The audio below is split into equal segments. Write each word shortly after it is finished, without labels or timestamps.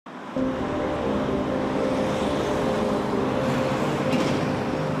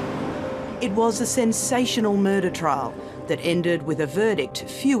It was a sensational murder trial that ended with a verdict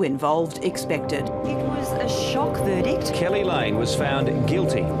few involved expected. It was a shock verdict. Keli Lane was found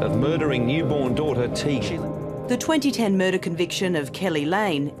guilty of murdering newborn daughter Tegan. The 2010 murder conviction of Keli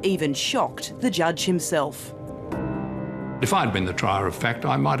Lane even shocked the judge himself. If I'd been the trier of fact,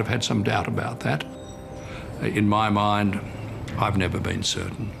 I might have had some doubt about that. In my mind, I've never been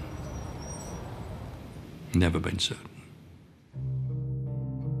certain. Never been certain.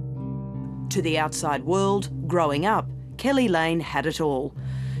 To the outside world, growing up, Keli Lane had it all.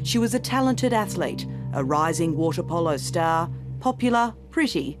 She was a talented athlete, a rising water polo star, popular,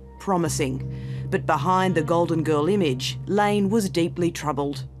 pretty, promising. But behind the golden girl image, Lane was deeply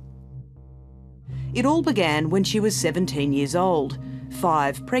troubled. It all began when she was 17 years old,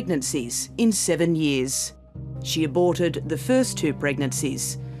 5 pregnancies in 7 years. She aborted the first 2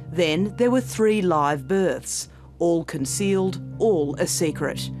 pregnancies. Then there were 3 live births, all concealed, all a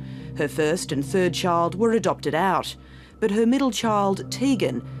secret. Her first and third child were adopted out, but her middle child,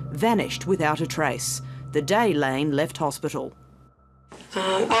 Tegan, vanished without a trace the day Lane left hospital.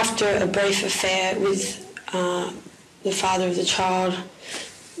 After a brief affair with the father of the child,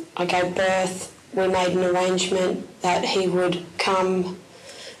 I gave birth. We made an arrangement that he would come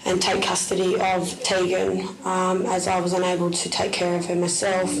and take custody of Tegan as I was unable to take care of her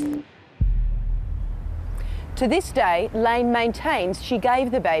myself. To this day, Lane maintains she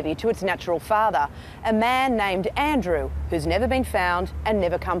gave the baby to its natural father, a man named Andrew, who's never been found and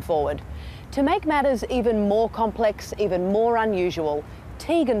never come forward. To make matters even more complex, even more unusual,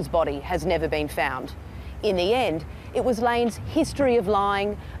 Tegan's body has never been found. In the end, it was Lane's history of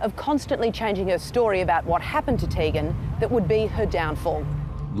lying, of constantly changing her story about what happened to Tegan, that would be her downfall.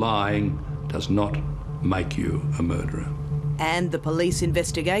 Lying does not make you a murderer. And the police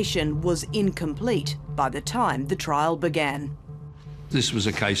investigation was incomplete by the time the trial began. This was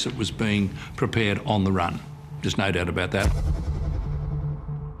a case that was being prepared on the run. There's no doubt about that.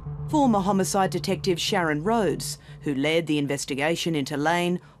 Former homicide detective Sharon Rhodes, who led the investigation into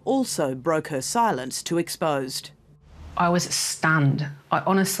Lane, also broke her silence to exposed. I was stunned. I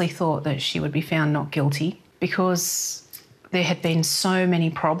honestly thought that she would be found not guilty because there had been so many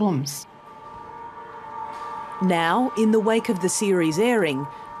problems. Now, in the wake of the series airing,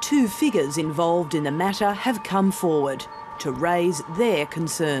 2 figures involved in the matter have come forward to raise their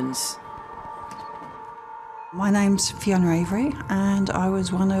concerns. My name's Fiona Avery, and I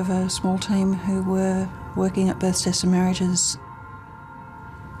was one of a small team who were working at births, deaths and marriages.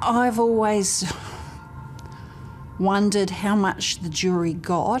 I've always wondered how much the jury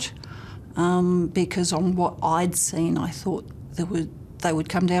got, because on what I'd seen, I thought they would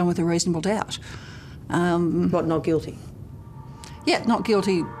come down with a reasonable doubt. What, not guilty? Yeah, not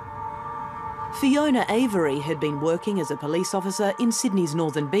guilty. Fiona Avery had been working as a police officer in Sydney's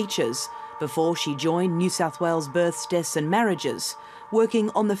Northern Beaches before she joined New South Wales Births, Deaths and Marriages, working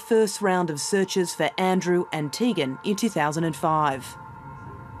on the first round of searches for Andrew and Tegan in 2005.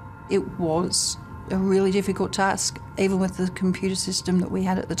 It was a really difficult task, even with the computer system that we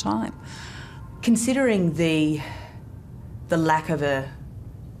had at the time. Considering the lack of a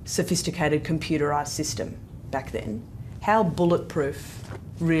sophisticated computerised system back then, how bulletproof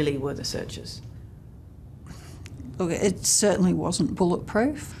really were the searches? Look, it certainly wasn't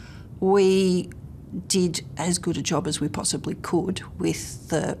bulletproof. We did as good a job as we possibly could with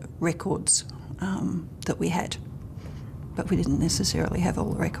the records that we had, but we didn't necessarily have all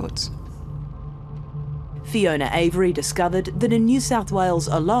the records. Fiona Avery discovered that in New South Wales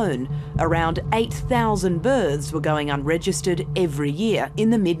alone, around 8,000 births were going unregistered every year in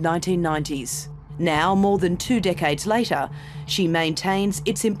the mid-1990s. Now, more than 2 decades later, she maintains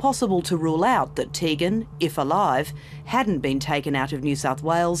it's impossible to rule out that Tegan, if alive, hadn't been taken out of New South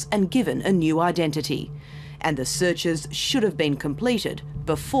Wales and given a new identity. And the searches should have been completed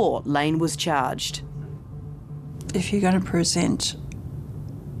before Lane was charged. If you're going to present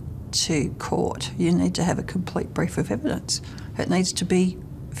to court, you need to have a complete brief of evidence. It needs to be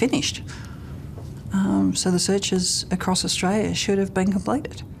finished. So the searches across Australia should have been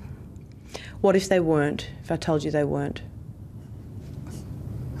completed. What if they weren't? If I told you they weren't?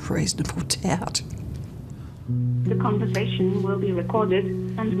 Reasonable doubt. The conversation will be recorded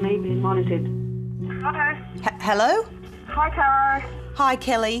and may be monitored. Hello? Hello? Hi, Caro. Hi,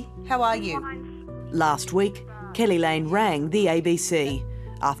 Kelly. How are you? Last week, Keli Lane rang the ABC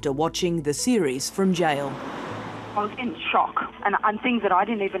after watching the series from jail. I was in shock, and things that I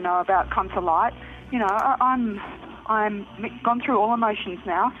didn't even know about come to light. You know, I'm gone through all emotions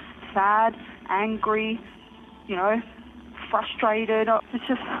now. Sad, angry, you know, frustrated. It's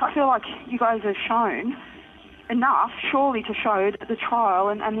just, I feel like you guys have shown enough, surely, to show that the trial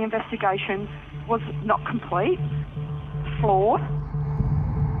and the investigation was not complete, flawed.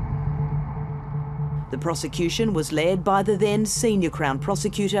 The prosecution was led by the then Senior Crown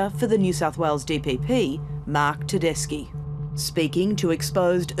Prosecutor for the New South Wales DPP, Mark Tedeschi. Speaking to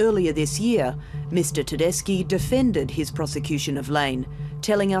Exposed earlier this year, Mr Tedeschi defended his prosecution of Lane,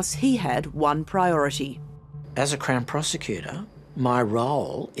 telling us he had one priority. As a Crown Prosecutor, my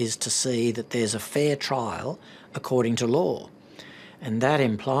role is to see that there's a fair trial according to law. And that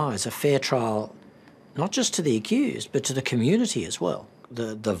implies a fair trial not just to the accused, but to the community as well.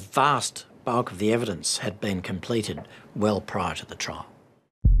 The vast bulk of the evidence had been completed well prior to the trial.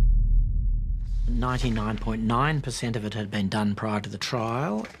 99.9% of it had been done prior to the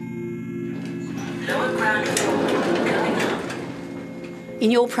trial.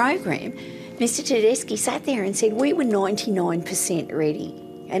 In your program, Mr Tedeschi sat there and said we were 99% ready.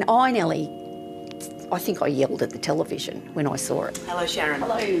 And I think I yelled at the television when I saw it. Hello, Sharon.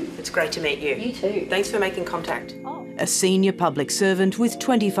 Hello. It's great to meet you. You too. Thanks for making contact. Oh. A senior public servant with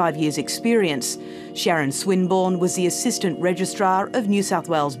 25 years' experience, Sharon Swinburne was the Assistant Registrar of New South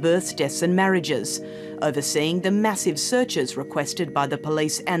Wales Births, Deaths and Marriages, overseeing the massive searches requested by the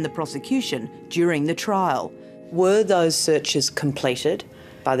police and the prosecution during the trial. Were those searches completed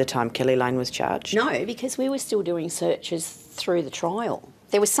by the time Keli Lane was charged? No, because we were still doing searches through the trial.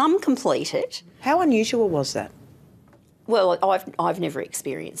 There were some completed. How unusual was that? Well, I've never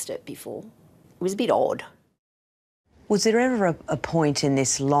experienced it before. It was a bit odd. Was there ever a point in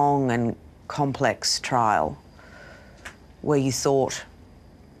this long and complex trial where you thought,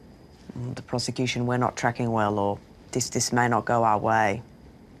 the prosecution, we're not tracking well, or this may not go our way?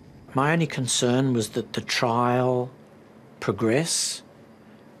 My only concern was that the trial progress,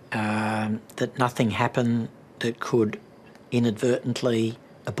 that nothing happened that could inadvertently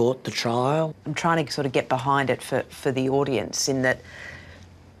abort the trial. I'm trying to sort of get behind it for the audience, in that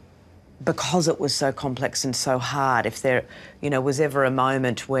because it was so complex and so hard, if there, was ever a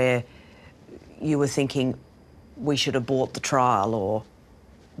moment where you were thinking we should abort the trial, or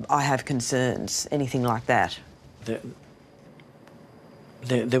I have concerns, anything like that?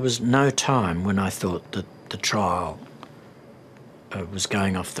 There was no time when I thought that the trial was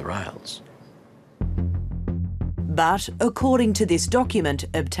going off the rails. But according to this document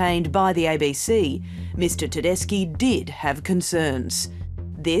obtained by the ABC, Mr Tedeschi did have concerns.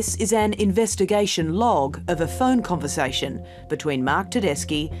 This is an investigation log of a phone conversation between Mark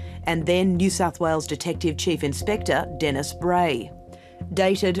Tedeschi and then New South Wales Detective Chief Inspector Dennis Bray.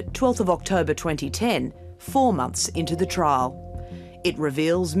 Dated 12th of October 2010, 4 months into the trial. It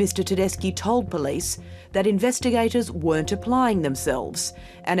reveals Mr Tedeschi told police that investigators weren't applying themselves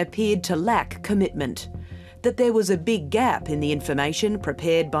and appeared to lack commitment, that there was a big gap in the information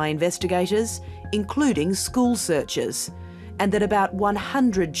prepared by investigators, including school searches, and that about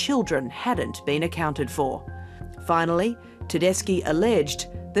 100 children hadn't been accounted for. Finally, Tedeschi alleged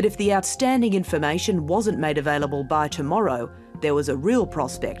that if the outstanding information wasn't made available by tomorrow, there was a real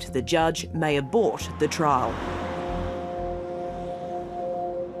prospect the judge may abort the trial.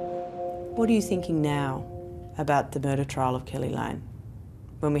 What are you thinking now about the murder trial of Keli Lane,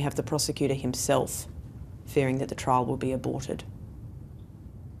 when we have the prosecutor himself fearing that the trial will be aborted?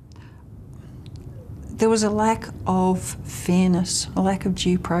 There was a lack of fairness, a lack of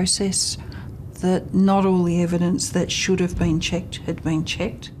due process, that not all the evidence that should have been checked had been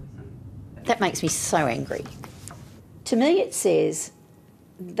checked. That makes me so angry. To me, it says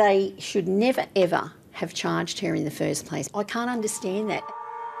they should never, ever have charged her in the first place. I can't understand that.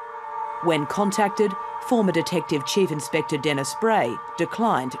 When contacted, former Detective Chief Inspector Dennis Bray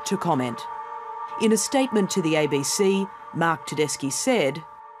declined to comment. In a statement to the ABC, Mark Tedeschi said,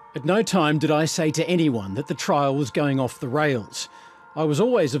 "At no time did I say to anyone that the trial was going off the rails. I was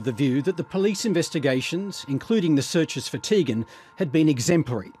always of the view that the police investigations, including the searches for Tegan, had been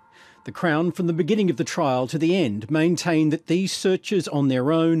exemplary. The Crown, from the beginning of the trial to the end, maintained that these searches on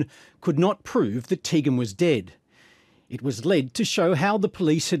their own could not prove that Tegan was dead. It was led to show how the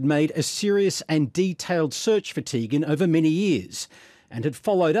police had made a serious and detailed search for Tegan over many years and had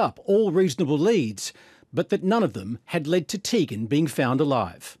followed up all reasonable leads, but that none of them had led to Tegan being found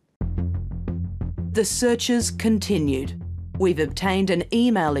alive." The searches continued. We've obtained an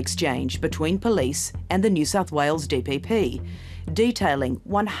email exchange between police and the New South Wales DPP, detailing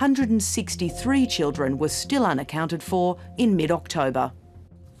 163 children were still unaccounted for in mid-October.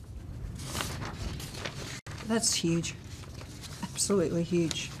 That's huge. Absolutely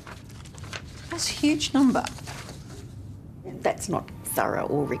huge. That's a huge number. That's not thorough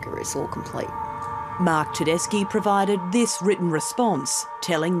or rigorous or complete. Mark Tedeschi provided this written response,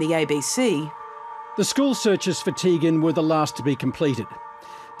 telling the ABC, The school searches for Tegan were the last to be completed.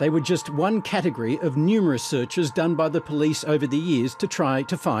 They were just one category of numerous searches done by the police over the years to try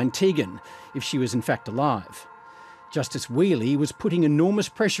to find Tegan, if she was in fact alive. Justice Whealy was putting enormous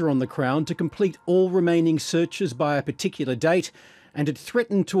pressure on the Crown to complete all remaining searches by a particular date, and had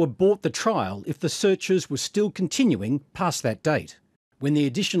threatened to abort the trial if the searches were still continuing past that date. When the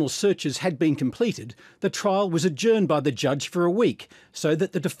additional searches had been completed, the trial was adjourned by the judge for a week so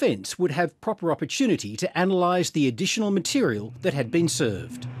that the defence would have proper opportunity to analyse the additional material that had been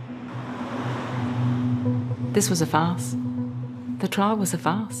served. This was a farce. The trial was a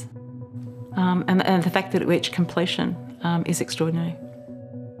farce. And the fact that it reached completion is extraordinary.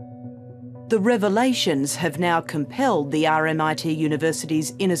 The revelations have now compelled the RMIT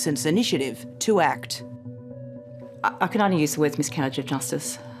University's Innocence Initiative to act. I can only use the words miscarriage of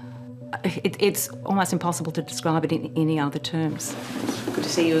justice. It's almost impossible to describe it in any other terms. Good to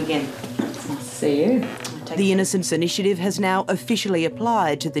see you again. It's nice to see you. The Innocence Initiative has now officially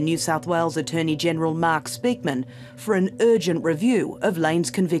applied to the New South Wales Attorney-General Mark Speakman for an urgent review of Lane's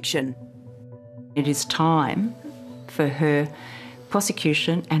conviction. It is time for her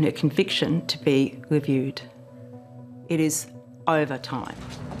prosecution and her conviction to be reviewed. It is over time.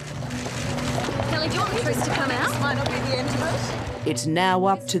 Kelly, do you want Chris to come out? Might not be the end of it. It's now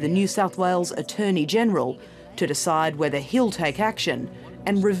up to the New South Wales Attorney-General to decide whether he'll take action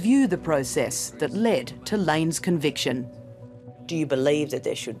and review the process that led to Lane's conviction. Do you believe that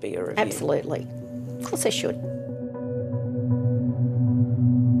there should be a review? Absolutely. Of course there should.